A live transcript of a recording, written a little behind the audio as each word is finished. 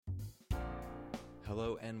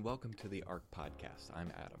Hello and welcome to the ARC Podcast.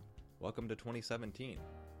 I'm Adam. Welcome to 2017.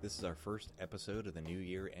 This is our first episode of the new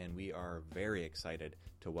year, and we are very excited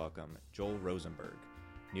to welcome Joel Rosenberg,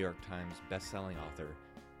 New York Times bestselling author,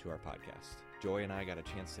 to our podcast. Joy and I got a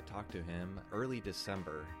chance to talk to him early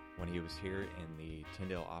December when he was here in the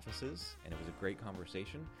Tyndale offices, and it was a great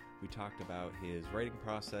conversation. We talked about his writing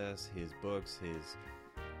process, his books, his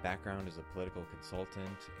background as a political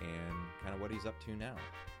consultant, and kind of what he's up to now.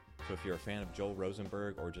 So if you're a fan of Joel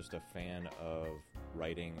Rosenberg or just a fan of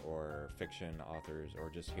writing or fiction authors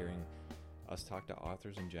or just hearing us talk to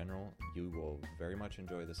authors in general, you will very much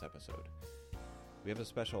enjoy this episode. We have a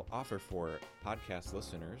special offer for podcast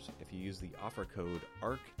listeners. If you use the offer code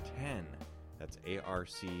ARC10, that's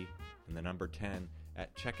A-R-C and the number 10,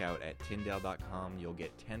 at checkout at Tyndale.com, you'll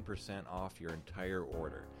get 10% off your entire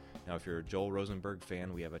order. Now, if you're a Joel Rosenberg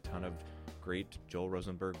fan, we have a ton of great Joel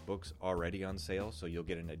Rosenberg books already on sale, so you'll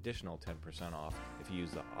get an additional 10% off if you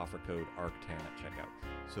use the offer code ARC10 at checkout.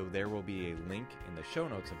 So there will be a link in the show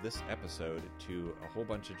notes of this episode to a whole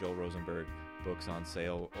bunch of Joel Rosenberg books on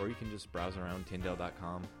sale, or you can just browse around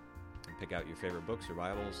Tyndale.com and pick out your favorite books or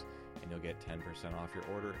Bibles, and you'll get 10% off your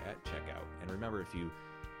order at checkout. And remember, if you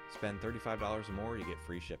spend $35 or more, you get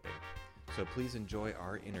free shipping. So please enjoy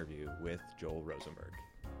our interview with Joel Rosenberg.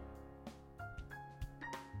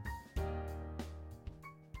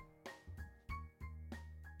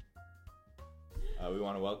 We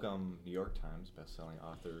want to welcome New York Times bestselling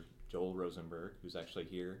author Joel Rosenberg, who's actually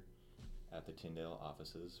here at the Tyndale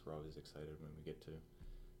offices. We're always excited when we get to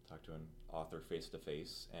talk to an author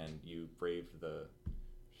face-to-face, and you braved the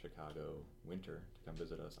Chicago winter to come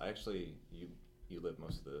visit us. You live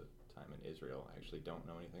most of the time in Israel. I actually don't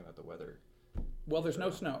know anything about the weather. Well, there's no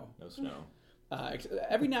snow. No snow.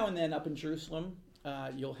 Every now and then up in Jerusalem,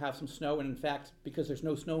 you'll have some snow, and in fact, because there's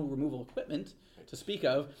no snow removal equipment to speak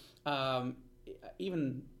of,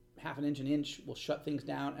 even half an inch will shut things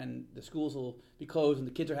down, and the schools will be closed, and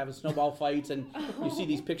the kids are having snowball fights, and you see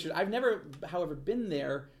these pictures. I've never, however, been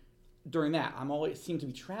there during that. I'm always seem to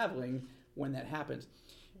be traveling when that happens.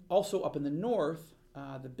 Also, up in the north,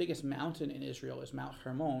 the biggest mountain in Israel is Mount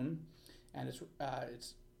Hermon, and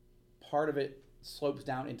it's part of it slopes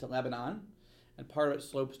down into Lebanon, and part of it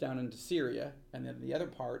slopes down into Syria, and then the other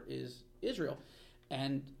part is Israel.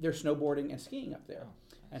 And they're snowboarding and skiing up there.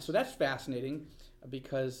 And so that's fascinating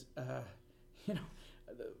because,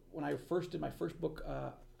 when I first did my first book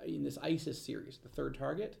in this ISIS series, The Third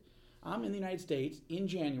Target, I'm in the United States in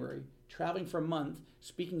January, traveling for a month,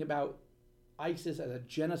 speaking about ISIS as a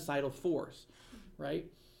genocidal force, right?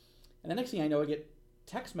 And the next thing I know, I get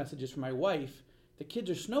text messages from my wife. The kids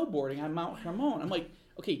are snowboarding on Mount Hermon. I'm like,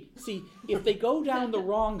 okay, see, if they go down the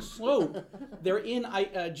wrong slope, they're in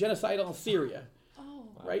genocidal Syria.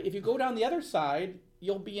 Right? If you go down the other side,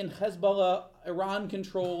 you'll be in Hezbollah,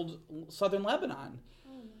 Iran-controlled southern Lebanon.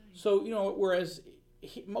 So, whereas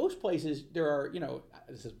most places there are,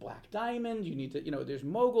 this is Black Diamond, you need to, there's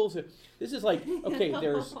moguls. This is like, okay,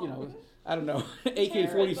 there's, I don't know,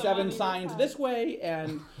 AK-47 signs this way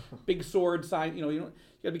and big sword sign, you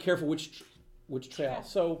got to be careful which trail.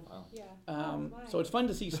 So, so it's fun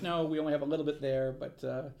to see snow. We only have a little bit there, but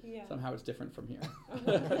somehow it's different from here.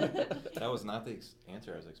 That was not the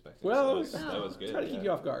answer I was expecting. Well, so that was good. Try to keep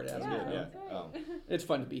you off guard. That's good. Yeah. It's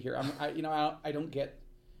fun to be here. I don't get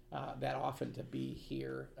that often to be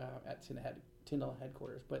here at Tyndale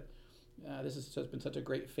headquarters, but this has been such a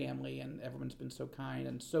great family, and everyone's been so kind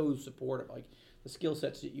and so supportive. Like the skill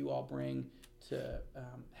sets that you all bring to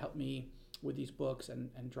help me with these books and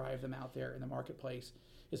drive them out there in the marketplace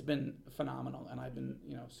has been phenomenal, and I've been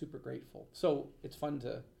super grateful. So it's fun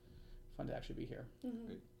to actually be here.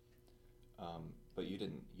 Mm-hmm. But you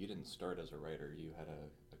didn't start as a writer. You had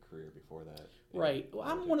a career before that. Right. Well,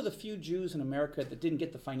 I'm one of the few Jews in America that didn't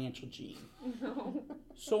get the financial gene. No.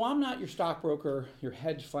 So I'm not your stockbroker, your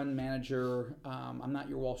hedge fund manager. I'm not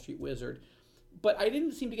your Wall Street wizard. But I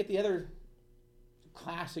didn't seem to get the other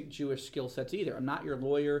classic Jewish skill sets either. I'm not your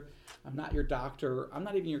lawyer. I'm not your doctor. I'm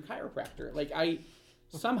not even your chiropractor. Like I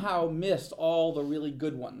somehow missed all the really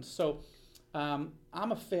good ones. So I'm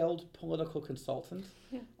a failed political consultant.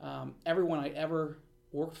 Yeah. Everyone I ever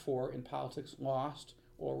worked for in politics lost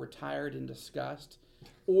or retired in disgust.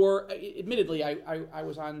 Or admittedly, I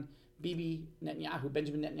was on Benjamin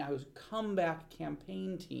Netanyahu's comeback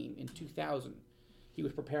campaign team in 2000. He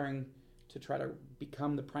was preparing to try to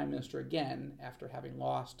become the prime minister again after having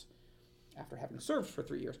served for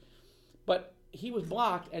 3 years. But he was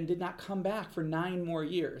blocked and did not come back for 9 more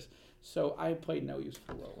years. So I played no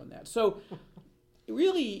useful role in that. So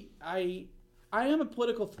really, I am a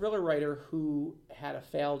political thriller writer who had a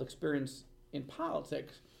failed experience in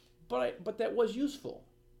politics, but that was useful.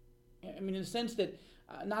 I mean, in the sense that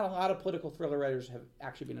not a lot of political thriller writers have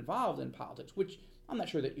actually been involved in politics, which I'm not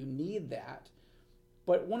sure that you need that.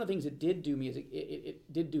 But one of the things it did do me is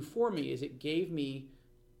it did do for me is it gave me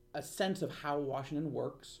a sense of how Washington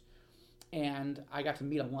works, and I got to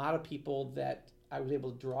meet a lot of people that I was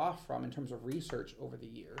able to draw from in terms of research over the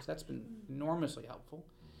years. That's been enormously helpful.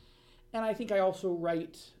 And I think I also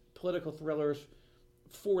write political thrillers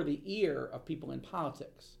for the ear of people in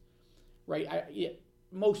politics, right?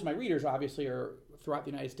 Most of my readers obviously are throughout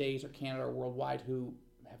the United States or Canada or worldwide who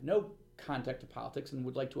have no contact to politics and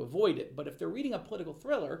would like to avoid it. But if they're reading a political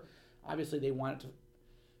thriller, obviously they want it to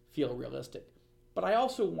feel realistic. But I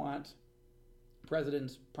also want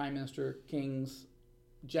presidents, prime minister, kings,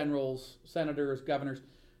 generals, senators, governors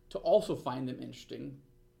to also find them interesting.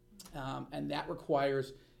 And that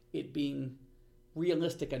requires it being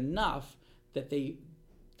realistic enough that that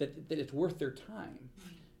it's worth their time.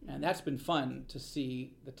 And that's been fun to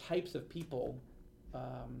see the types of people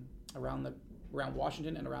around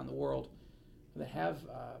Washington and around the world that have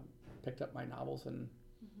picked up my novels and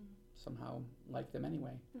somehow like them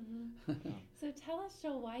anyway. So tell us,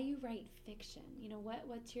 Joel, why you write fiction.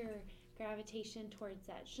 What's your gravitation towards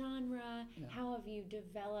that genre? Yeah. How have you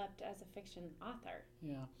developed as a fiction author?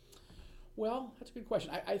 Yeah. Well, that's a good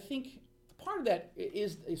question. I think part of that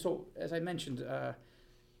is, so as I mentioned,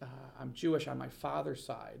 I'm Jewish on my father's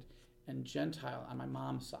side and Gentile on my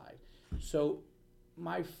mom's side. So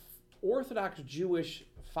my Orthodox Jewish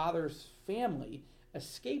father's family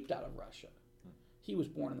escaped out of Russia. He was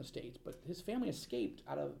born in the States, but his family escaped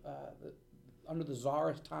out of under the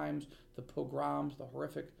Tsarist times, the pogroms, the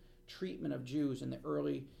horrific treatment of Jews in the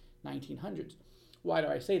early 1900s. Why do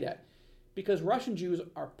I say that? Because Russian Jews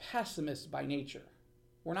are pessimists by nature.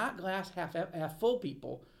 We're not glass half full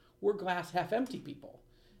people. We're glass half empty people.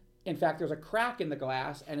 In fact, there's a crack in the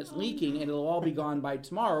glass and it's leaking and it'll all be gone by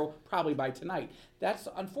tomorrow, probably by tonight. That's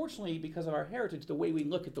unfortunately because of our heritage, the way we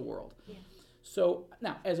look at the world. Yeah. So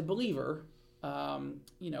now, as a believer,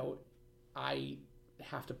 I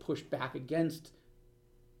have to push back against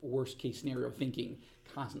worst case scenario thinking,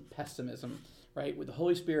 constant pessimism, right? With the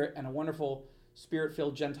Holy Spirit and a wonderful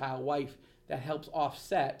Spirit-filled Gentile wife that helps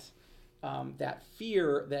offset that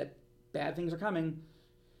fear that bad things are coming.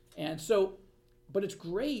 And so, but it's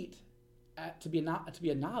great to be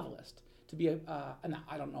a novelist, to be and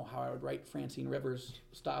I don't know how I would write Francine Rivers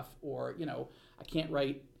stuff, or I can't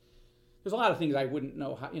write. There's a lot of things I wouldn't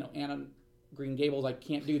know how. Anna Green Gables, I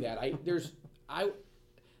can't do that.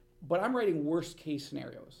 But I'm writing worst case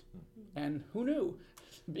scenarios, and who knew?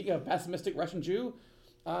 Being a pessimistic Russian Jew,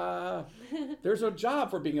 there's a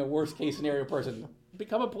job for being a worst case scenario person.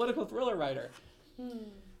 Become a political thriller writer.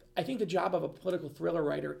 I think the job of a political thriller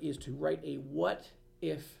writer is to write a what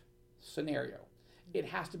if scenario. It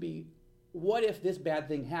has to be, what if this bad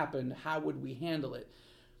thing happened? How would we handle it?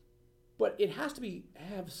 But it has to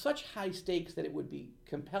have such high stakes that it would be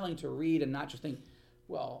compelling to read and not just think,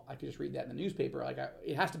 well, I could just read that in the newspaper.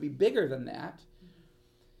 It has to be bigger than that,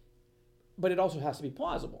 but it also has to be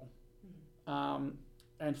plausible.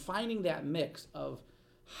 And finding that mix of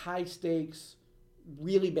high stakes,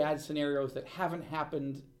 really bad scenarios that haven't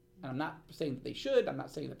happened, and I'm not saying that they should, I'm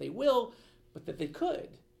not saying that they will, but that they could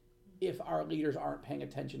if our leaders aren't paying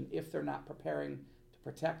attention, if they're not preparing to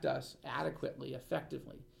protect us adequately,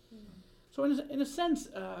 effectively. So in a sense,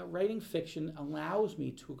 writing fiction allows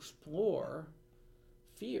me to explore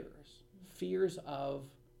fears of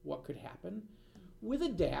what could happen, with a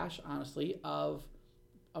dash, honestly, of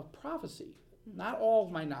prophecy. Not all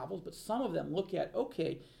of my novels, but some of them look at,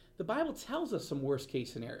 okay, the Bible tells us some worst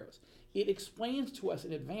case scenarios. It explains to us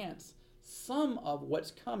in advance some of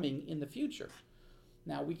what's coming in the future.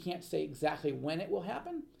 Now, we can't say exactly when it will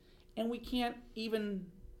happen, and we can't even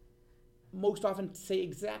most often say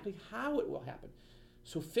exactly how it will happen.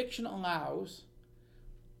 So fiction allows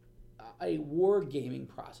a wargaming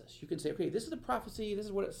process. You can say, okay, this is the prophecy, this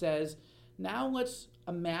is what it says. Now let's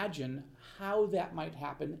imagine how that might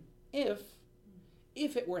happen if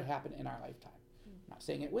it were to happen in our lifetime. I'm not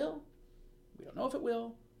saying it will. We don't know if it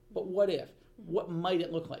will, but what if? What might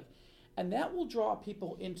it look like? And that will draw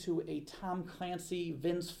people into a Tom Clancy,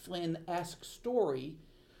 Vince Flynn-esque story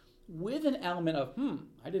with an element of,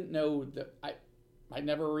 I didn't know that, I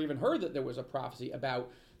never even heard that there was a prophecy about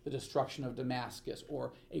the destruction of Damascus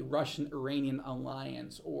or a Russian-Iranian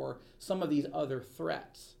alliance or some of these other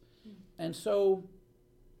threats. And so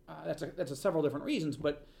that's a several different reasons,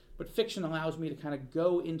 but fiction allows me to kind of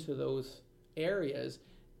go into those areas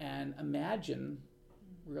and imagine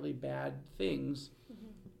really bad things,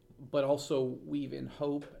 but also weave in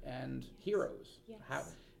hope and heroes.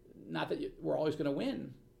 Yes. Not that we're always going to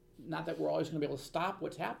win. not that we're always going to be able to stop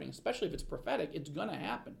what's happening, especially if it's prophetic. It's going to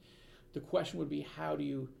happen. The question would be, how do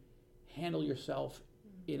you handle yourself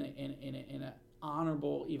in a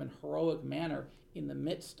honorable, even heroic manner in the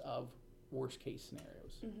midst of worst case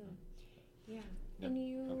scenarios? Mm-hmm. Yeah. Yep. And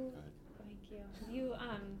you, go ahead. thank you. You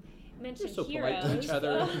mentioned You're so heroes. polite to each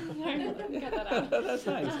other. Cut that out. That's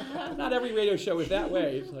nice. Not every radio show is that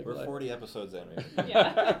way. It's like, We're 40 episodes in.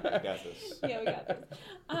 Yeah. We got this. Yeah, we got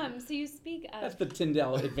this. So you speak of... that's the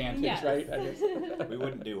Tyndall advantage, Yes. right? I guess. We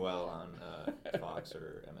wouldn't do well on Fox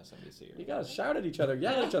or MSNBC. You gotta shout at each other,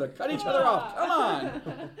 yell at each other, cut each other off. Come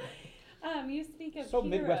on. You speak of So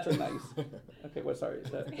heroes. Midwestern nice. Okay, what? Sorry.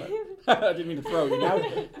 I didn't mean to throw you. Now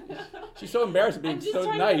she's so embarrassed of being I'm just so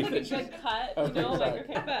trying nice. to make a good cut, Okay, sorry. like,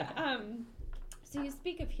 okay, but, so you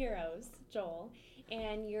speak of heroes, Joel,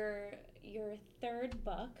 and your third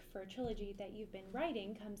book for a trilogy that you've been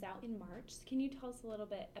writing comes out in March. Can you tell us a little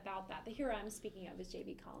bit about that? The hero I'm speaking of is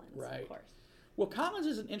J.B. Collins, Right. of course. Well, Collins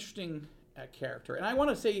is an interesting character, and I want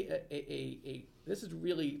to say this is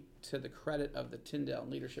really to the credit of the Tyndall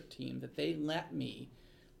leadership team that they let me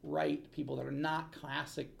write people that are not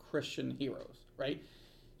classic Christian heroes, right?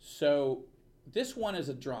 So this one is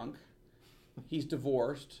a drunk. He's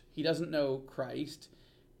divorced. He doesn't know Christ,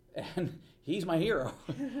 and he's my hero.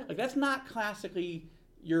 Like, that's not classically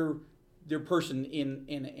your person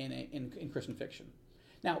in Christian fiction.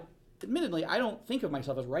 Now, admittedly, I don't think of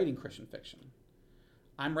myself as writing Christian fiction.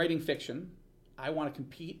 I'm writing fiction. I want to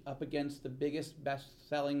compete up against the biggest,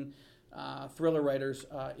 best-selling thriller writers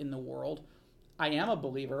in the world. I am a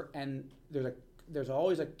believer, and there's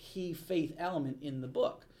always a key faith element in the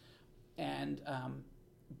book, and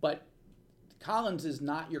but Collins is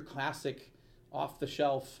not your classic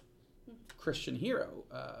off-the-shelf Christian hero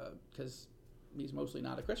because he's mostly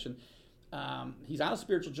not a Christian. He's on a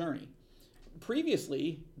spiritual journey.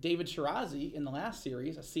 Previously, David Shirazi in the last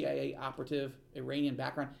series, a CIA operative, Iranian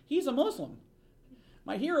background, he's a Muslim.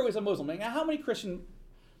 My hero is a Muslim. Now, how many Christian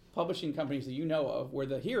publishing companies do you know of where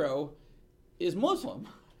the hero is Muslim?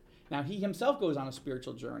 Now, he himself goes on a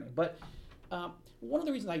spiritual journey. But one of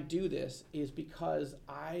the reasons I do this is because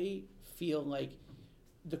I feel like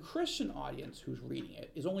the Christian audience who's reading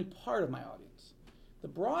it is only part of my audience. The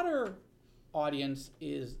broader audience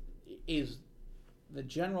is the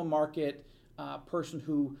general market person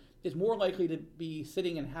who is more likely to be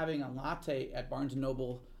sitting and having a latte at Barnes &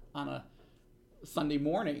 Noble on a Sunday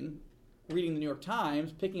morning, reading the New York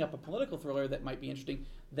Times, picking up a political thriller that might be interesting,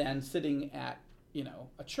 than sitting at,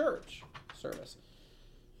 a church service.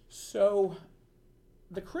 So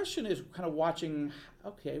the Christian is kind of watching,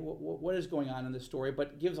 okay, what is going on in this story,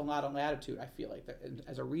 but gives a lot of latitude, I feel like,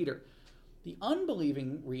 as a reader. The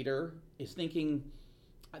unbelieving reader is thinking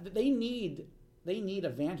that they need a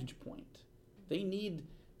vantage point. They need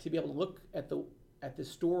to be able to look at the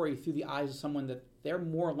story through the eyes of someone that they're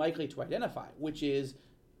more likely to identify, which is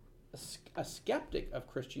a skeptic of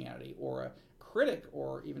Christianity or a critic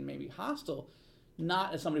or even maybe hostile,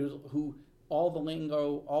 not as somebody who all the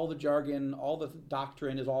lingo, all the jargon, all the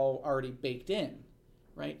doctrine is all already baked in,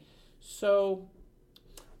 right? So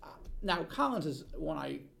now Collins is one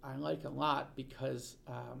I like a lot because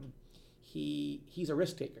he's a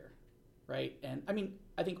risk taker, right? And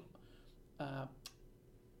I think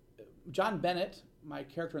John Bennett, my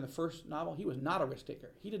character in the first novel, he was not a risk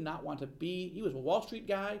taker. He did not want to be, he was a Wall Street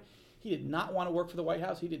guy. He did not want to work for the White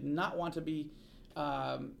House. He did not want to be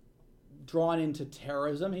drawn into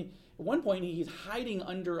terrorism. At one point, he's hiding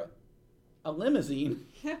under a limousine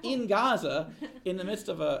in Gaza in the midst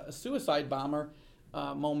of a suicide bomber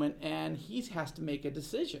moment, and he has to make a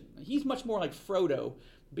decision. He's much more like Frodo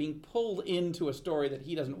being pulled into a story that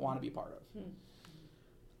he doesn't want to be part of.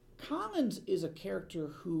 Collins is a character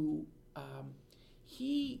who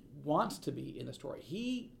he wants to be in the story.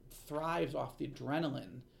 He thrives off the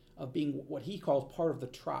adrenaline of being what he calls part of the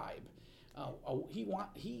tribe.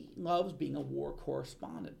 He loves being a war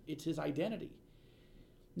correspondent. It's his identity.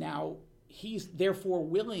 Now, he's therefore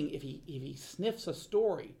willing, if he sniffs a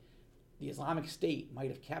story, the Islamic State might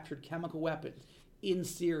have captured chemical weapons in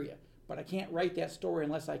Syria, but I can't write that story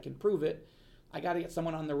unless I can prove it. I got to get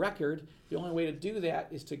someone on the record. The only way to do that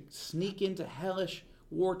is to sneak into hellish,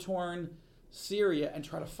 war-torn Syria and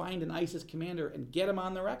try to find an ISIS commander and get him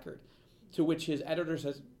on the record. To which his editor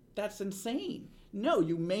says, that's insane. No,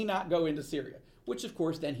 you may not go into Syria, which of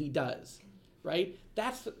course then he does, right?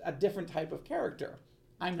 That's a different type of character.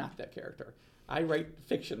 I'm not that character. I write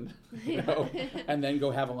fiction, and then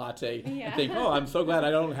go have a latte and think, oh, I'm so glad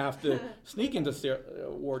I don't have to sneak into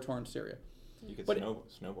war-torn Syria. You could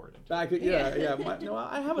snowboard into I could, yeah.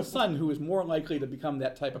 I have a son who is more likely to become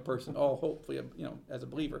that type of person. Oh, hopefully, as a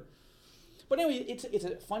believer. But anyway, it's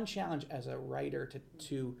a fun challenge as a writer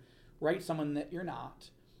to write someone that you're not,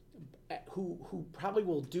 who probably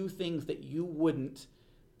will do things that you wouldn't,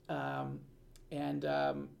 but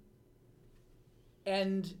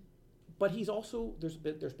he's also there's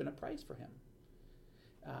been a price for him.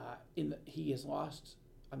 He has lost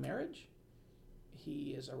a marriage.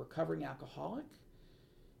 He is a recovering alcoholic.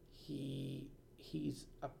 He's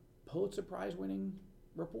a Pulitzer Prize winning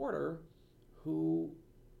reporter who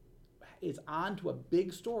is on to a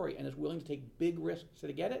big story and is willing to take big risks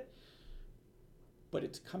to get it, but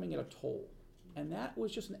it's coming at a toll. And that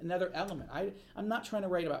was just another element. I'm not trying to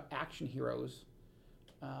write about action heroes.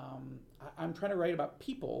 I'm trying to write about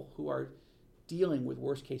people who are dealing with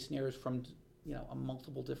worst case scenarios from a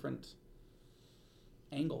multiple different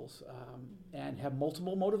angles, and have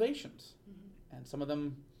multiple motivations. And some of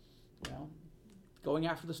them, going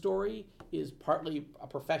after the story is partly a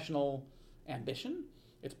professional ambition.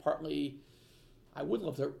 It's partly, I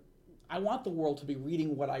want the world to be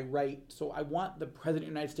reading what I write, so I want the President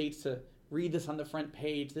of the United States to read this on the front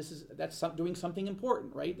page. That's doing something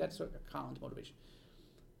important, right? That's sort of Colin's motivation.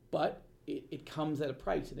 But it comes at a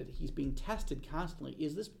price, and he's being tested constantly.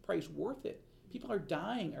 Is this price worth it? People are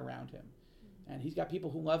dying around him, and he's got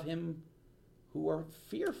people who love him who are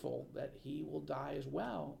fearful that he will die as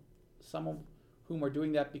well. Some of whom are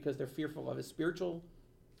doing that because they're fearful of his spiritual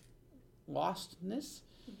lostness,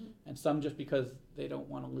 and some just because they don't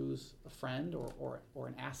want to lose a friend or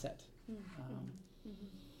an asset.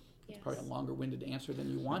 Yes. Probably a longer-winded answer than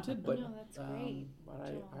you wanted, but no, that's great.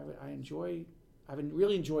 But I've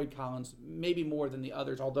really enjoyed Colin's, maybe more than the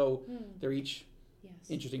others, although they're each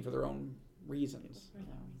interesting for their own reasons.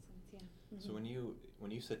 So when you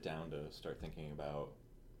sit down to start thinking about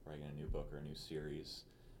writing a new book or a new series,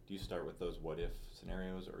 do you start with those what if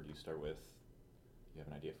scenarios, or do you start with you have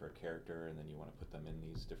an idea for a character and then you want to put them in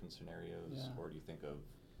these different scenarios, or do you think of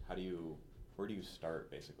where do you start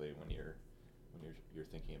basically when you're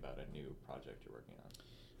thinking about a new project you're working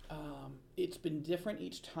on? It's been different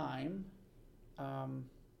each time.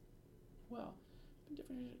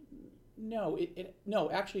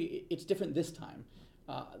 Actually, it's different this time.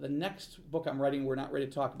 The next book I'm writing, we're not ready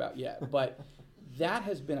to talk about yet, but that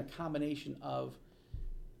has been a combination of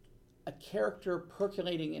a character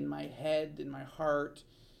percolating in my head, in my heart,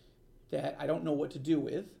 that I don't know what to do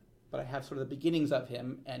with, but I have sort of the beginnings of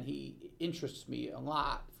him, and he interests me a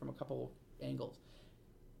lot from a couple of angles.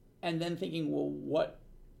 And then thinking, well,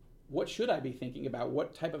 what should I be thinking about?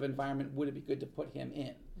 What type of environment would it be good to put him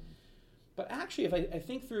in? But actually, if I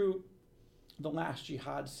think through the Last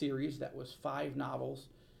Jihad series, that was 5 novels,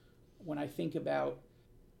 when I think about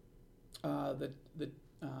the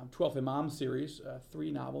 12 Imam series,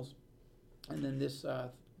 3 novels, and then this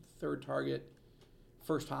Third Target,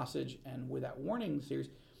 First Hostage, and Without Warning series,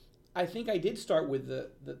 I think I did start with the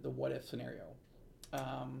what if scenario.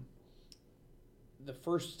 The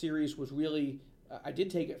first series was really, I did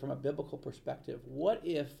take it from a biblical perspective. What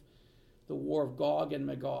if the war of Gog and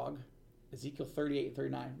Magog, Ezekiel 38 and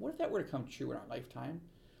 39, what if that were to come true in our lifetime?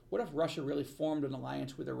 What if Russia really formed an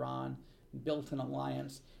alliance with Iran, built an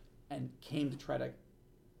alliance, and came to try to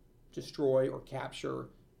destroy or capture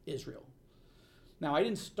Israel? Now, I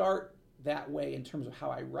didn't start that way in terms of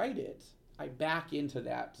how I write it. I back into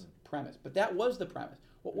that premise. But that was the premise.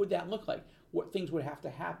 What would that look like? What things would have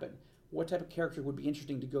to happen? What type of character would be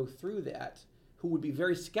interesting to go through that, who would be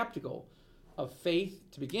very skeptical of faith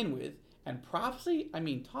to begin with, and prophecy? I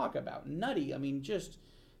mean, talk about nutty. I mean, just,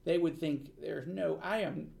 they would think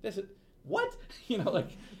what?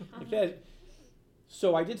 Like that.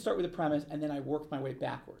 So I did start with the premise, and then I worked my way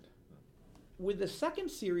backward. With the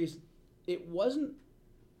second series, it wasn't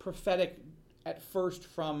prophetic at first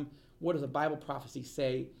from what does a Bible prophecy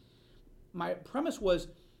say. My premise was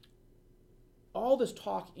all this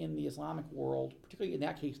talk in the Islamic world, particularly in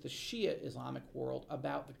that case the Shia Islamic world,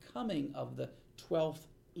 about the coming of the 12th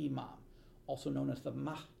Imam, also known as the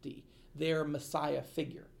Mahdi, their Messiah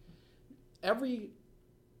figure. Every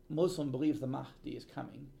Muslim believes the Mahdi is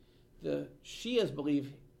coming. The Shias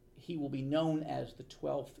believe he will be known as the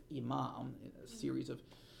 12th Imam, a series of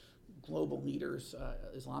global leaders,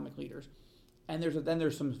 Islamic leaders. And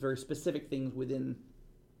there's some very specific things within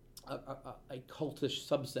a cultish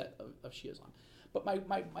subset of Shia Islam. But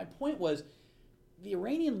my point was, the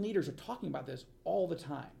Iranian leaders are talking about this all the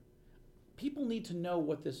time. People need to know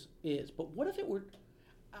what this is. But what if it were,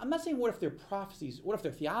 I'm not saying what if their prophecies, what if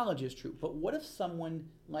their theology is true, but what if someone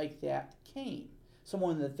like that came?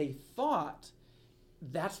 Someone that they thought,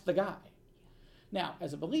 that's the guy. Now,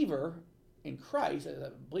 as a believer in Christ, as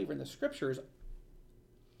a believer in the scriptures,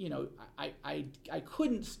 I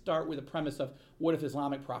couldn't start with a premise of what if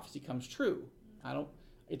Islamic prophecy comes true.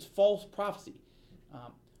 It's false prophecy.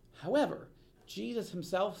 However, Jesus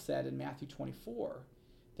himself said in Matthew 24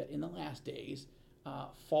 that in the last days,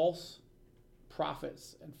 false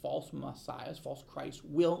prophets and false messiahs, false Christs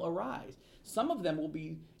will arise. Some of them will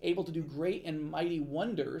be able to do great and mighty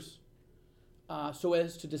wonders so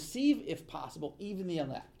as to deceive, if possible, even the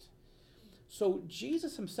elect. So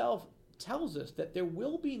Jesus himself tells us that there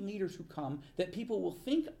will be leaders who come that people will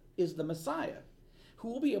think is the Messiah, who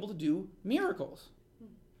will be able to do miracles.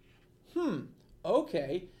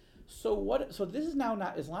 Okay. So this is now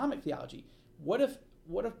not Islamic theology. What if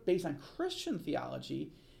based on Christian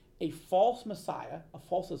theology, a false Messiah, a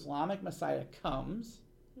false Islamic Messiah comes,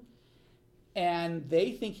 and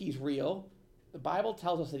they think he's real? The Bible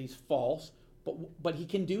tells us that he's false, but he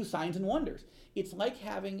can do signs and wonders. It's like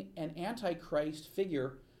having an Antichrist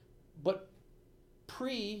figure, but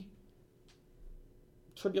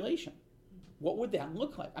pre-tribulation. What would that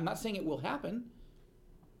look like? I'm not saying it will happen,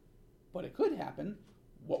 but it could happen.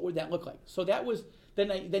 What would that look like? So that was,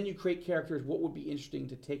 then you create characters, what would be interesting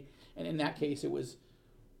to take, and in that case it was,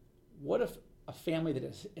 what if a family that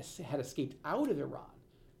had escaped out of Iran,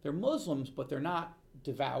 they're Muslims, but they're not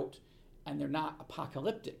devout, and they're not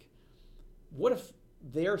apocalyptic. What if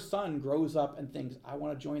their son grows up and thinks, I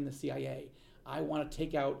want to join the CIA, I want to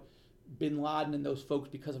take out Bin Laden and those folks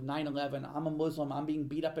because of 9/11, I'm a Muslim, I'm being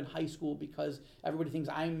beat up in high school because everybody thinks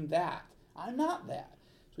I'm that. I'm not that.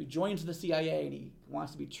 So he joins the CIA and he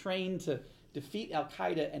wants to be trained to defeat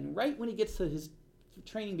Al-Qaeda, and right when he gets to his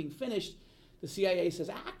training being finished, the CIA says,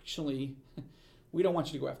 actually, we don't want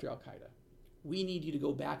you to go after Al-Qaeda. We need you to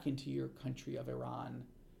go back into your country of Iran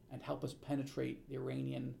and help us penetrate the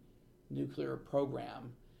Iranian nuclear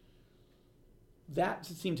program. That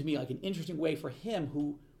seemed to me like an interesting way for him,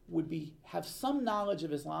 who would have some knowledge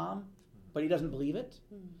of Islam, but he doesn't believe it,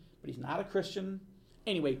 but he's not a Christian.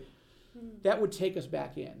 Anyway, that would take us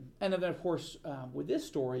back in. And then, of course, with this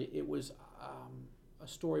story, it was a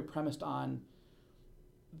story premised on,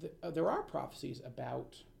 there are prophecies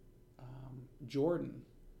about Jordan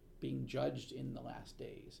being judged in the last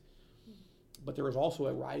days. But there was also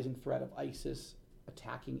a rising threat of ISIS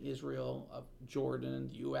attacking Israel, of Jordan,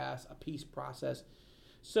 the U.S., a peace process.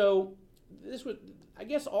 So this was, I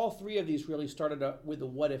guess all three of these really started up with the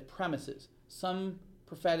what-if premises. Some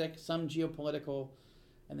prophetic, some geopolitical,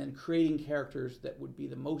 and then creating characters that would be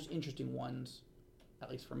the most interesting ones,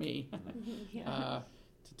 at least for me, to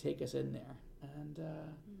take us in there. And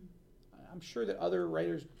I'm sure that other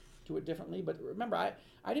writers do it differently, but remember, I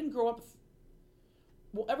didn't grow up,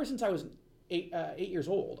 ever since I was 8 years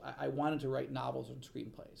old, I wanted to write novels and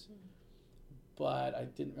screenplays. But I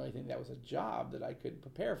didn't really think that was a job that I could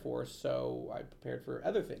prepare for, so I prepared for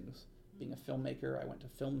other things. Being a filmmaker, I went to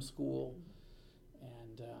film school,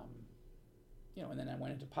 and and then I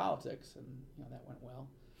went into politics, and that went well.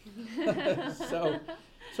 so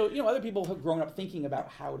other people have grown up thinking about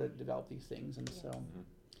how to develop these things, and so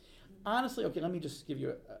honestly, okay, let me just give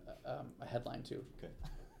you a headline too. Okay.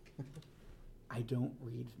 I don't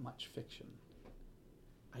read much fiction.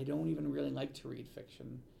 I don't even really like to read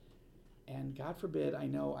fiction. And God forbid, I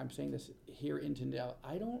know I'm saying this here in Tyndale,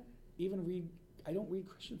 I don't read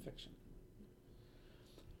Christian fiction.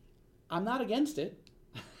 I'm not against it.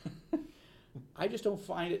 I just don't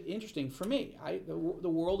find it interesting for me. The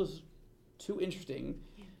world is too interesting,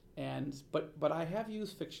 but I have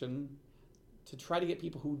used fiction to try to get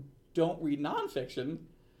people who don't read nonfiction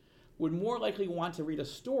would more likely want to read a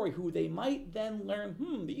story, who they might then learn,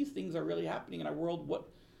 these things are really happening in our world.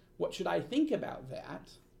 What should I think about that?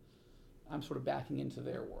 I'm sort of backing into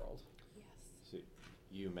their world. Yes. So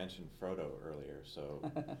you mentioned Frodo earlier, so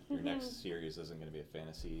your next series isn't going to be a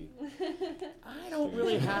fantasy. I don't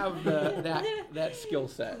really have that skill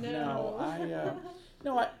set. No, I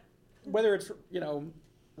whether it's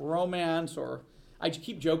romance, or I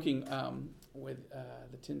keep joking with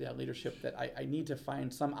the Tyndale leadership that I need to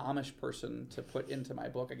find some Amish person to put into my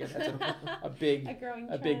book. I guess that's a big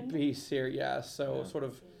big piece here. Yeah, so sort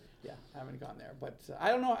of. Yeah, I haven't gone there, but I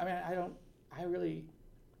don't know. I mean, I don't know how to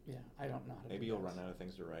Maybe do you'll this. run out of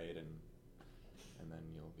things to write, and then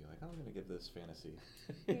you'll be like, I'm going to give this fantasy.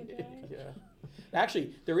 Yeah.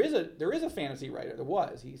 Actually, there is a fantasy writer. There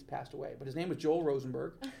was. He's passed away, but his name was Joel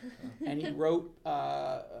Rosenberg, and he wrote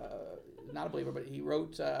not a believer, but he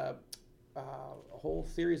wrote a whole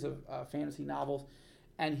series of fantasy novels,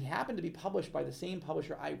 and he happened to be published by the same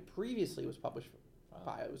publisher I previously was published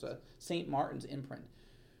by. It was a St. Martin's imprint.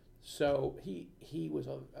 So he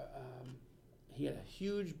had a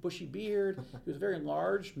huge bushy beard. He was a very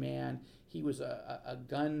large man. He was a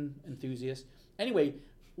gun enthusiast. Anyway,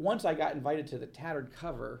 once I got invited to the Tattered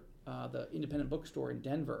Cover, the independent bookstore in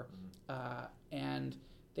Denver, and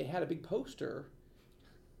they had a big poster,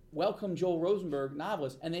 "Welcome Joel Rosenberg,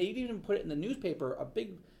 novelist," and they even put it in the newspaper, a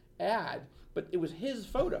big ad, but it was his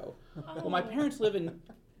photo. Well, my parents live in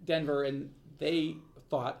Denver, and they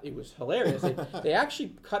thought it was hilarious. They actually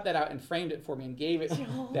cut that out and framed it for me and gave it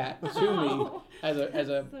that to me as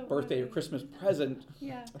a so birthday funny. Or Christmas present.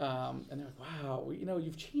 Yeah. And they're like, "Wow,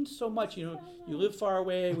 you've changed so much. You live far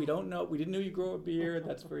away. We didn't know you grow a beard.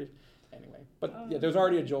 That's very." Anyway, but there's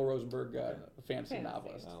already a Joel Rosenberg fancy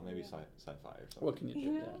novelist. Maybe sci-fi or something. What can you do?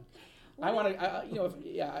 Yeah. I want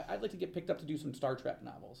to. I'd like to get picked up to do some Star Trek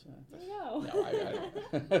novels. There you go. No, I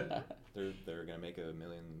don't. They're going to make a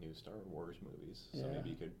million new Star Wars movies, so maybe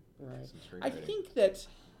you could get some screenwriting. I think that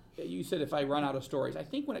you said if I run out of stories, I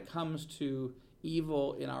think when it comes to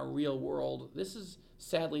evil in our real world, this is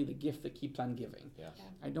sadly the gift that keeps on giving. Yeah.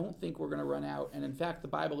 I don't think we're going to run out, and in fact, the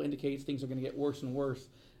Bible indicates things are going to get worse and worse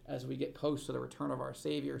as we get close to the return of our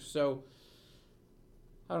Savior. So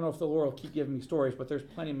I don't know if the Lord will keep giving me stories, but there's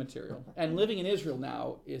plenty of material. And living in Israel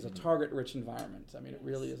now is a target-rich environment. I mean, it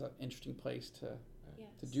really is an interesting place to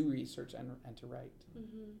do research and to write.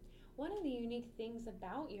 Mm-hmm. One of the unique things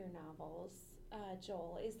about your novels,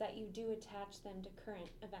 Joel, is that you do attach them to current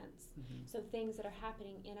events. Mm-hmm. So things that are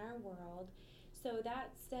happening in our world. So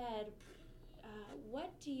that said,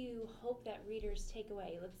 what do you hope that readers take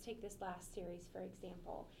away? Let's take this last series, for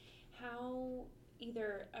example. How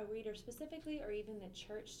either a reader specifically or even the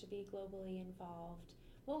church to be globally involved,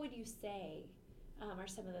 what would you say are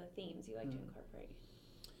some of the themes you like to incorporate?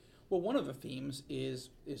 Well, one of the themes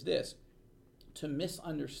is this: to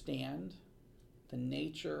misunderstand the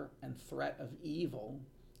nature and threat of evil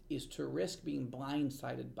is to risk being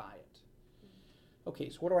blindsided by it. Okay,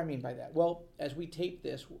 so what do I mean by that? Well, as we tape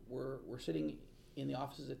this, we're sitting in the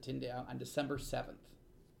offices at Tyndale on December 7th,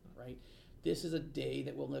 right? This is a day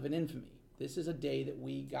that will live in infamy. This is a day that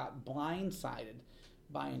we got blindsided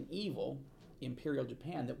by an evil, Imperial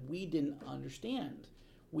Japan, that we didn't understand.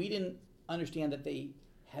 We didn't understand that they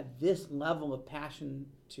had this level of passion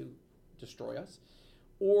to destroy us,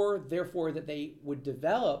 or therefore that they would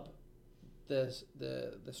develop the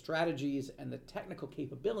strategies and the technical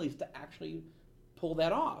capabilities to actually pull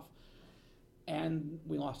that off. And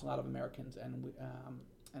we lost a lot of Americans, and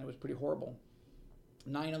it was pretty horrible.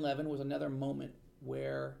 9/11 was another moment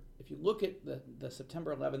where, if you look at the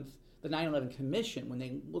September 11th, the 9/11 Commission, when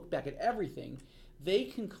they looked back at everything, they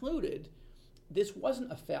concluded this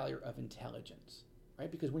wasn't a failure of intelligence,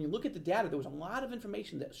 right? Because when you look at the data, there was a lot of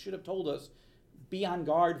information that should have told us, be on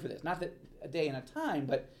guard for this. Not that a day and a time,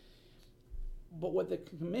 but what the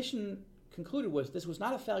commission concluded was this was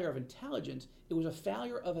not a failure of intelligence, it was a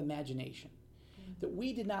failure of imagination. Mm-hmm. That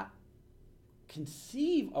we did not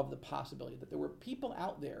conceive of the possibility that there were people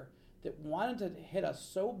out there that wanted to hit us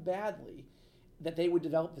so badly that they would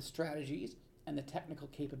develop the strategies and the technical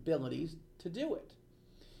capabilities to do it.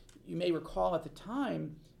 You may recall at the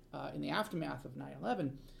time, in the aftermath of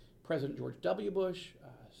 9/11, President George W. Bush,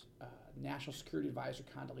 National Security Advisor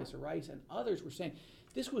Condoleezza Rice, and others were saying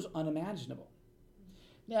this was unimaginable.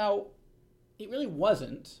 Now, it really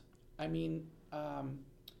wasn't. I mean,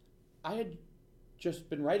 I had just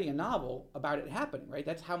been writing a novel about it happening, right?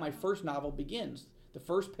 That's how my first novel begins. The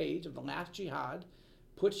first page of The Last Jihad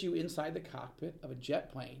puts you inside the cockpit of a jet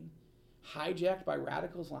plane, hijacked by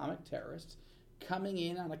radical Islamic terrorists, coming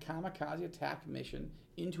in on a kamikaze attack mission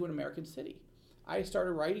into an American city. I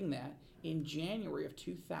started writing that in January of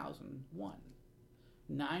 2001,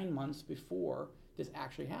 9 months before this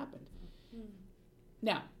actually happened. Mm.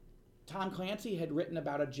 Now, Tom Clancy had written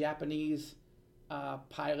about a Japanese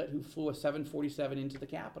pilot who flew a 747 into the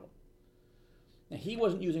Capitol. Now, he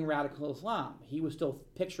wasn't using radical Islam. He was still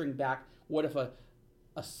picturing back what if a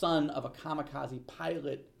son of a kamikaze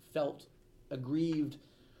pilot felt aggrieved.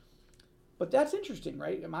 But that's interesting,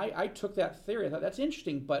 right? I took that theory. I thought that's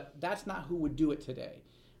interesting, but that's not who would do it today.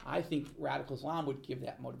 I think radical Islam would give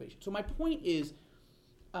that motivation. So my point is,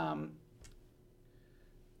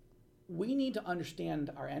 we need to understand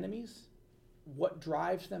our enemies, what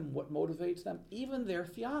drives them, what motivates them, even their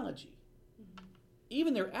theology,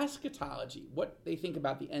 even their eschatology, what they think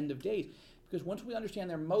about the end of days. Because once we understand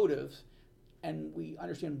their motives and we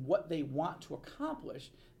understand what they want to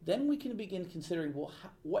accomplish, then we can begin considering, well,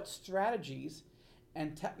 what strategies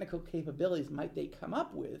and technical capabilities might they come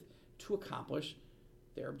up with to accomplish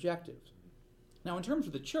their objectives. Now, in terms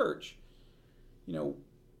of the church,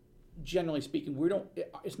 generally speaking,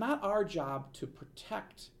 it's not our job to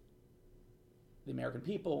protect the American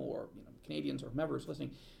people or Canadians or whomever is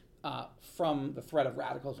listening from the threat of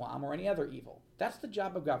radical Islam or any other evil. That's the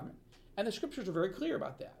job of government. And the scriptures are very clear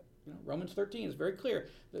about that. Romans 13 is very clear.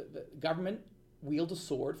 The government wields a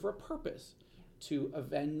sword for a purpose, to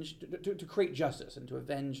avenge, to create justice and to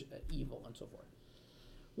avenge evil and so forth.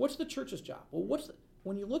 What's the church's job? Well,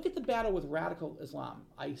 when you look at the battle with radical Islam,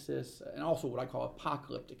 ISIS, and also what I call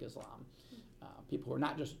apocalyptic Islam, people who are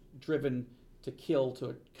not just driven to kill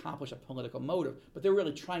to accomplish a political motive, but they're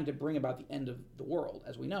really trying to bring about the end of the world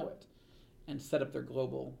as we know it and set up their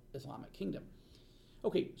global Islamic kingdom.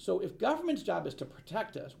 Okay, so if government's job is to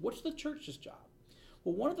protect us, what's the church's job?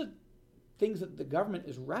 Well, one of the things that the government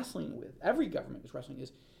is wrestling with, every government is wrestling,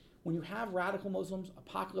 is when you have radical Muslims,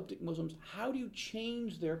 apocalyptic Muslims, how do you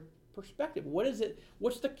change their perspective? What is it?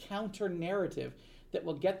 What's the counter narrative that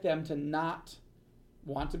will get them to not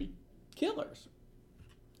want to be killers?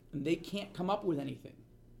 And they can't come up with anything.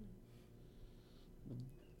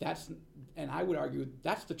 And I would argue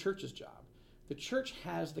that's the church's job. The church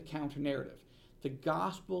has the counter narrative. The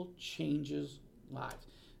gospel changes lives.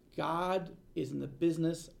 God is in the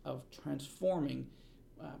business of transforming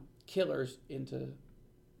killers into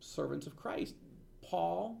servants of Christ.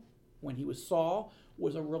 Paul, when he was Saul,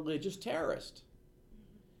 was a religious terrorist.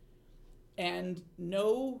 And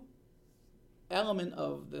no element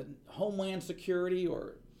of the Homeland Security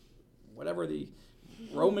or whatever the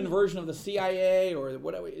Roman version of the CIA or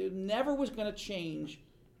whatever, it never was going to change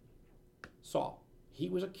Saul. He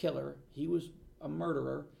was a killer. He was a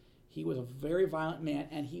murderer. He was a very violent man,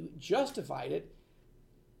 and he justified it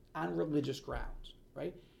on religious grounds,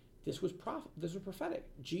 right? This was prophetic.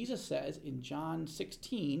 Jesus says in John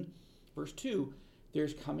 16, verse 2,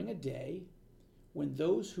 there's coming a day when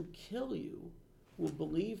those who kill you will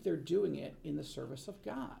believe they're doing it in the service of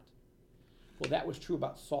God. Well, that was true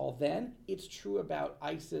about Saul then. It's true about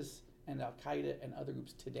ISIS and Al-Qaeda and other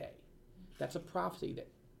groups today. That's a prophecy that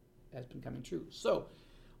has been coming true. So,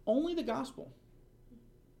 only the gospel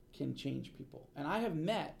can change people. And I have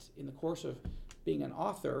met, in the course of being an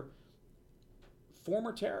author,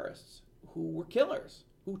 former terrorists who were killers,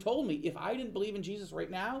 who told me, if I didn't believe in Jesus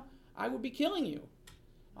right now, I would be killing you.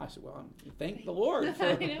 I said, well, thank the Lord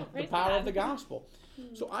for the power of the gospel.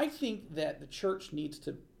 So I think that the church needs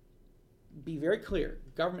to be very clear.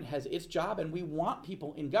 Government has its job, and we want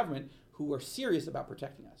people in government who are serious about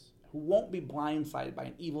protecting us, who won't be blindsided by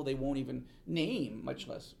an evil they won't even name, much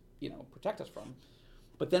less, protect us from.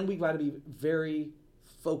 But then we've got to be very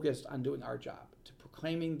focused on doing our job, to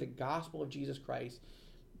proclaiming the gospel of Jesus Christ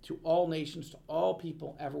to all nations, to all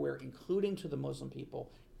people everywhere, including to the Muslim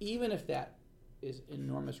people, even if that is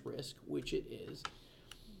enormous risk, which it is.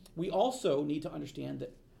 We also need to understand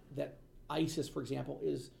that ISIS, for example,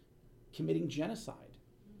 is committing genocide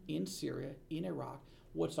in Syria, in Iraq.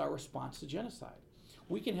 What's our response to genocide?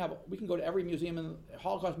 We can go to every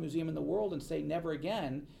Holocaust museum in the world and say never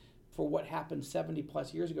again for what happened 70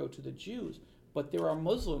 plus years ago to the Jews. But there are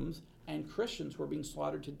Muslims and Christians who are being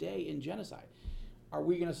slaughtered today in genocide. Are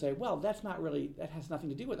we going to say, well, that has nothing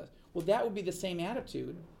to do with us? Well, that would be the same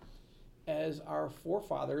attitude as our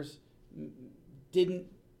forefathers didn't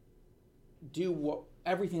do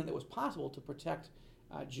everything that was possible to protect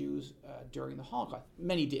Jews during the Holocaust.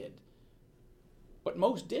 Many did, but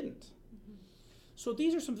most didn't. Mm-hmm. So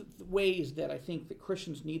these are some ways that I think that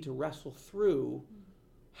Christians need to wrestle through.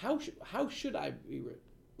 How should I be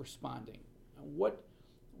responding?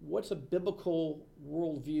 What's a biblical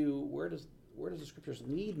worldview? Where does the scriptures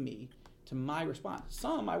lead me to my response?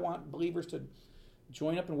 Some I want believers to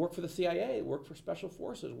join up and work for the CIA, work for special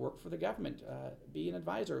forces, work for the government, be an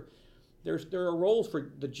advisor. There are roles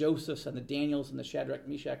for the Josephs and the Daniels and the Shadrach,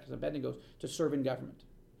 Meshach, and Abednego to serve in government.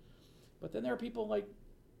 But then there are people like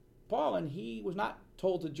Paul, and he was not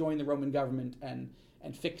told to join the Roman government and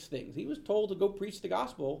fix things. He was told to go preach the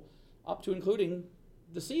gospel up to including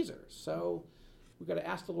the Caesars. So we've got to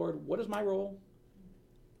ask the Lord, what is my role?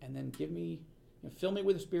 And then fill me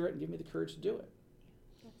with the Spirit and give me the courage to do it.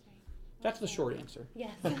 That's right. That's the short answer.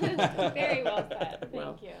 Yes. Very well said.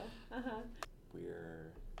 Thank you. Uh-huh.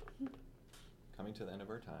 We're coming to the end of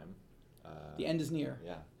our time. The end is near.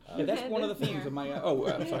 Yeah. Yeah, that's one of the themes of my...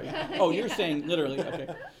 I'm sorry. Oh, you're saying literally.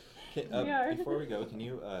 Okay. Before we go, can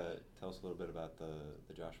you tell us a little bit about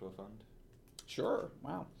the Joshua Fund? Sure.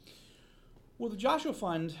 Wow. Well, the Joshua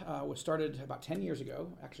Fund was started about 10 years ago,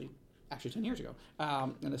 actually 10 years ago,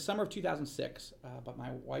 in the summer of 2006 by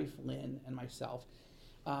my wife, Lynn, and myself.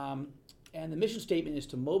 And the mission statement is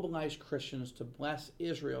to mobilize Christians to bless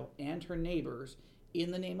Israel and her neighbors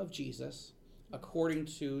in the name of Jesus, according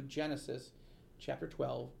to Genesis chapter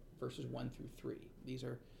 12, verses 1 through 3. These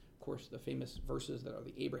are, of course, the famous verses that are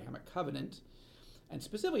the Abrahamic covenant. And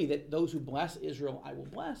specifically that those who bless Israel, I will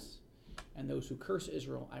bless. and those who curse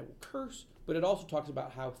Israel I will curse. But it also talks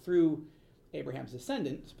about how through Abraham's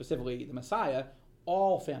descendant, specifically the Messiah,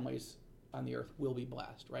 all families on the earth will be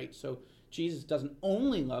blessed, right? So Jesus doesn't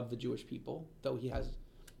only love the Jewish people, though he has,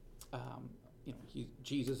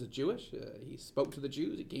 Jesus is Jewish. He spoke to the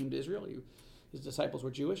Jews. He came to Israel. His disciples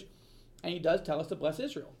were Jewish. And he does tell us to bless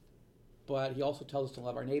Israel. But he also tells us to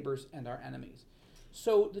love our neighbors and our enemies.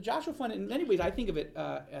 So the Joshua Fund, in many ways, I think of it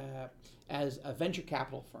as a venture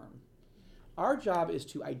capital firm. Our job is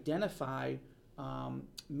to identify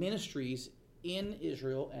ministries in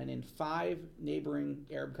Israel and in 5 neighboring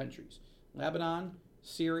Arab countries: Lebanon,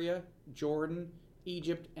 Syria, Jordan,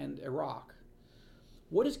 Egypt, and Iraq.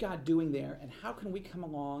 What is God doing there, and how can we come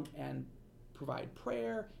along and provide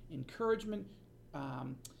prayer, encouragement,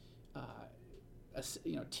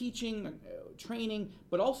 teaching, training,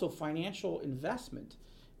 but also financial investment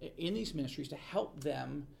in these ministries to help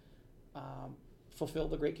them fulfill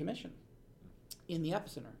the Great Commission in the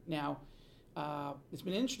epicenter. Now, it's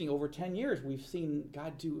been interesting. Over 10 years, we've seen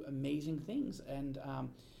God do amazing things, and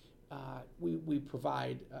we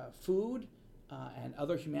provide food and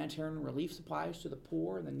other humanitarian relief supplies to the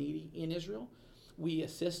poor and the needy in Israel. We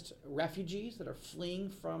assist refugees that are fleeing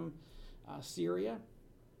from Syria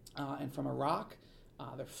and from Iraq.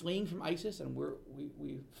 They're fleeing from ISIS, and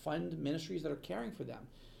we fund ministries that are caring for them.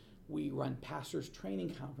 We run pastors'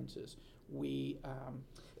 training conferences.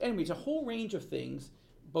 It's a whole range of things,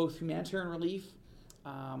 both humanitarian relief,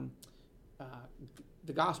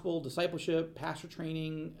 the gospel, discipleship, pastor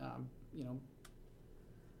training,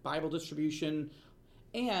 Bible distribution,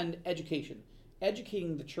 and education.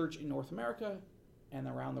 Educating the church in North America and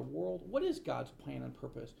around the world. What is God's plan and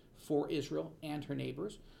purpose for Israel and her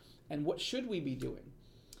neighbors? And what should we be doing?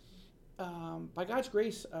 By God's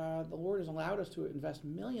grace, the Lord has allowed us to invest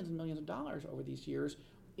millions and millions of dollars over these years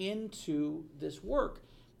into this work.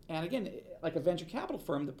 And again, like a venture capital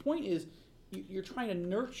firm, the point is you're trying to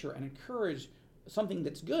nurture and encourage something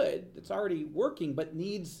that's good, that's already working, but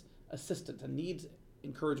needs assistance and needs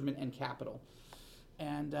encouragement and capital.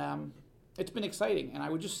 And it's been exciting. And I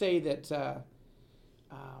would just say that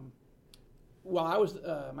while I was,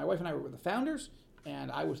 my wife and I were the founders,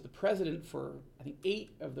 and I was the president for, I think,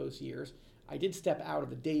 8 of those years, I did step out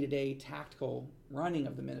of the day-to-day tactical running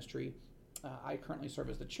of the ministry. I currently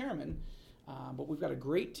serve as the chairman, but we've got a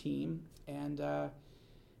great team, and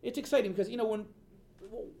it's exciting because,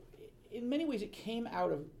 in many ways it came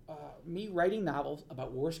out of me writing novels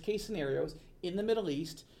about worst-case scenarios in the Middle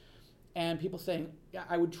East, and people saying, yeah,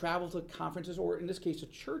 I would travel to conferences, or in this case to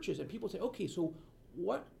churches, and people say, okay, so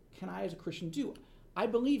what can I as a Christian do? I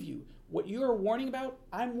believe you. What you're warning about,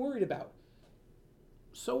 I'm worried about.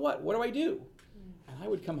 So what? What do I do? And I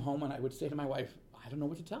would come home and I would say to my wife, I don't know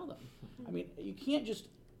what to tell them. I mean, you can't just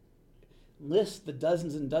list the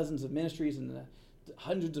dozens and dozens of ministries and the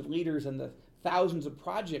hundreds of leaders and the thousands of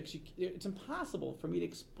projects. It's impossible for me to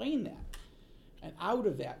explain that. And out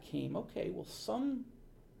of that came, okay, well, some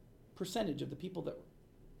percentage of the people that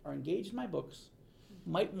are engaged in my books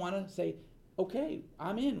might want to say, okay,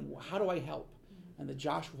 I'm in. How do I help? And the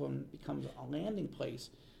Joshua Fund becomes a landing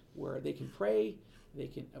place where they can pray.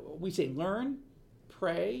 We say learn,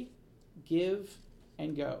 pray, give,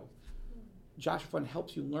 and go. Joshua Fund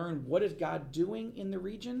helps you learn what is God doing in the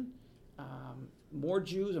region. More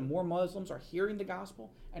Jews and more Muslims are hearing the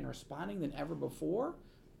gospel and responding than ever before,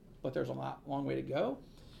 but there's a long way to go.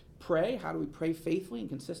 Pray. How do we pray faithfully and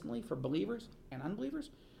consistently for believers and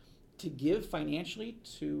unbelievers? To give financially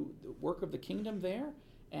to the work of the kingdom there,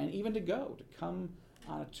 and even to come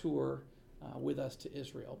on a tour with us to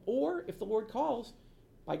Israel. Or if the Lord calls,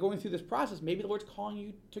 by going through this process, maybe the Lord's calling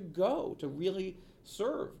you to go, to really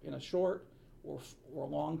serve in a short or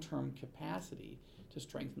long-term capacity to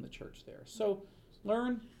strengthen the church there. So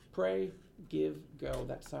learn, pray, give, go.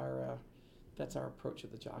 That's our approach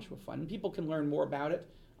of the Joshua Fund. And people can learn more about it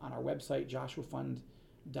on our website,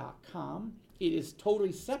 joshuafund.com. It is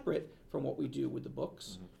totally separate from what we do with the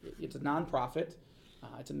books. Mm-hmm. It's a nonprofit.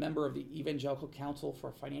 It's a member of the Evangelical Council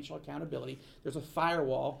for Financial Accountability. There's a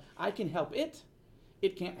firewall. I can help it.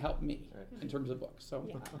 It can't help me in terms of books. So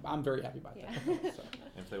yeah. I'm very happy about that. So.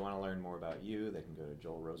 And if they want to learn more about you, they can go to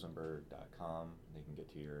joelrosenberg.com. They can get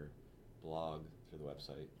to your blog through the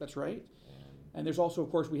website. That's right. And there's also, of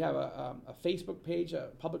course, we have a Facebook page, a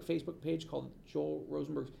public Facebook page called Joel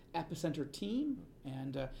Rosenberg's Epicenter Team.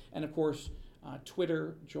 And of course,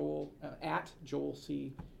 Twitter, at Joel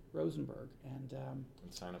C. Rosenberg, and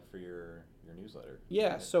sign up for your newsletter.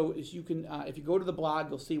 Yeah, so as you can, if you go to the blog,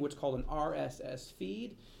 you'll see what's called an RSS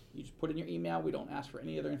feed. You just put in your email. We don't ask for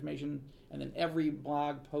any other information, and then every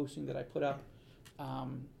blog posting that I put up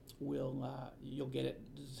you'll get it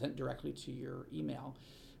sent directly to your email.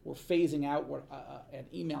 We're phasing out an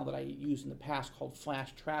email that I used in the past called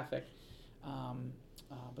Flash Traffic,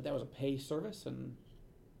 but that was a pay service, and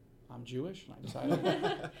I'm Jewish, and I decided I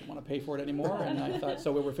didn't want to pay for it anymore, and I thought,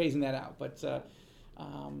 so we're phasing that out.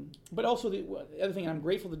 But also the other thing, I'm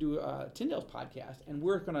grateful to do Tyndale's podcast, and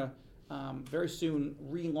we're going to very soon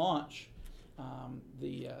relaunch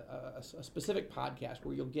a specific podcast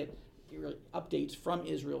where you'll get updates from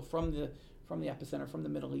Israel, from the epicenter, from the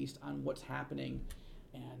Middle East on what's happening,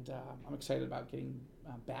 and I'm excited about getting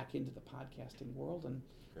back into the podcasting world, and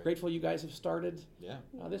grateful you guys have started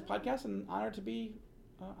this podcast, and honored to be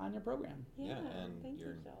on your program. Yeah, and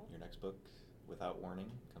your next book, Without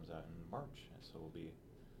Warning, comes out in March, so we'll be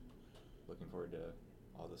looking forward to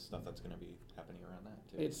all the stuff that's going to be happening around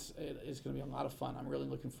that too. It's going to be a lot of fun. I'm really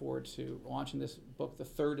looking forward to launching this book, the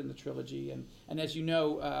third in the trilogy, and as you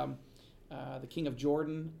know, the King of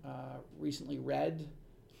Jordan recently read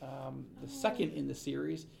the second in the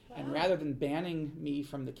series, and rather than banning me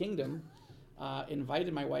from the kingdom,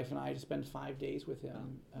 invited my wife and I to spend 5 days with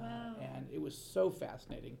him, and it was so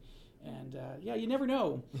fascinating. And you never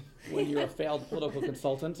know when you're a failed political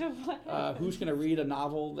consultant who's going to read a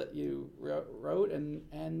novel that you wrote,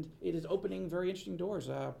 and it is opening very interesting doors.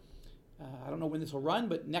 I don't know when this will run,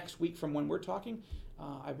 but next week from when we're talking,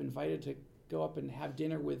 I've been invited to go up and have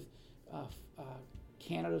dinner with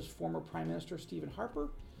Canada's former Prime Minister, Stephen Harper.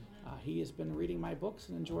 He has been reading my books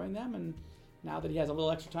and enjoying them, and now that he has a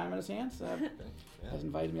little extra time on his hands, has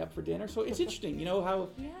invited me up for dinner. So it's interesting, how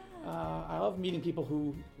I love meeting people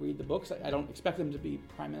who read the books. I don't expect them to be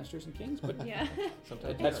prime ministers and kings, but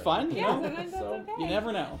sometimes that's fun, you know. Sometimes that's okay. You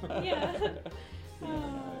never know. Yeah.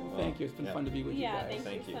 Thank you. It's been fun to be with you guys.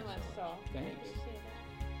 Thank you so much, Joel. Thanks.